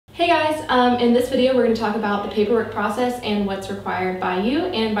Hey guys, in this video we're going to talk about the paperwork process and what's required by you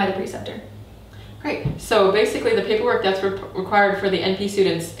and by the preceptor. Great. So basically the paperwork that's required for the NP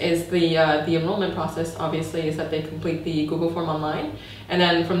students is the enrollment process, obviously, is that they complete the Google form online. And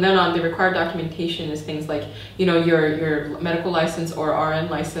then from then on, the required documentation is things like, your medical license or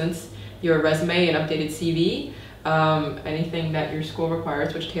RN license, your resume and updated CV, anything that your school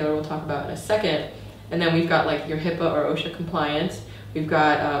requires, which Taylor will talk about in a second. And then we've got like your HIPAA or OSHA compliance. We've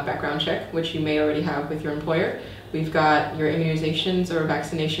got a background check, which you may already have with your employer. We've got your immunizations or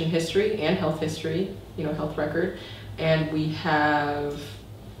vaccination history and health history, health record. And we have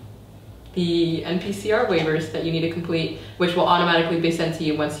the NPCR waivers that you need to complete, which will automatically be sent to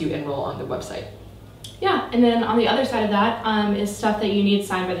you once you enroll on the website. Yeah, and then on the other side of that is stuff that you need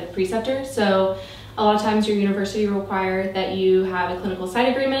signed by the preceptor. So a lot of times your university will require that you have a clinical site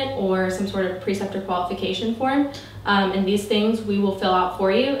agreement or some sort of preceptor qualification form. And these things we will fill out for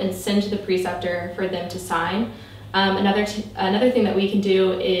you and send to the preceptor for them to sign. Another thing that we can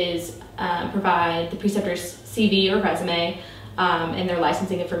do is provide the preceptor's CV or resume and their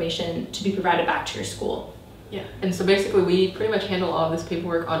licensing information to be provided back to your school. Yeah, and so basically we pretty much handle all of this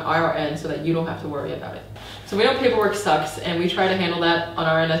paperwork on our end so that you don't have to worry about it. So we know paperwork sucks, and we try to handle that on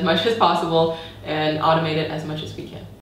our end as much as possible and automate it as much as we can.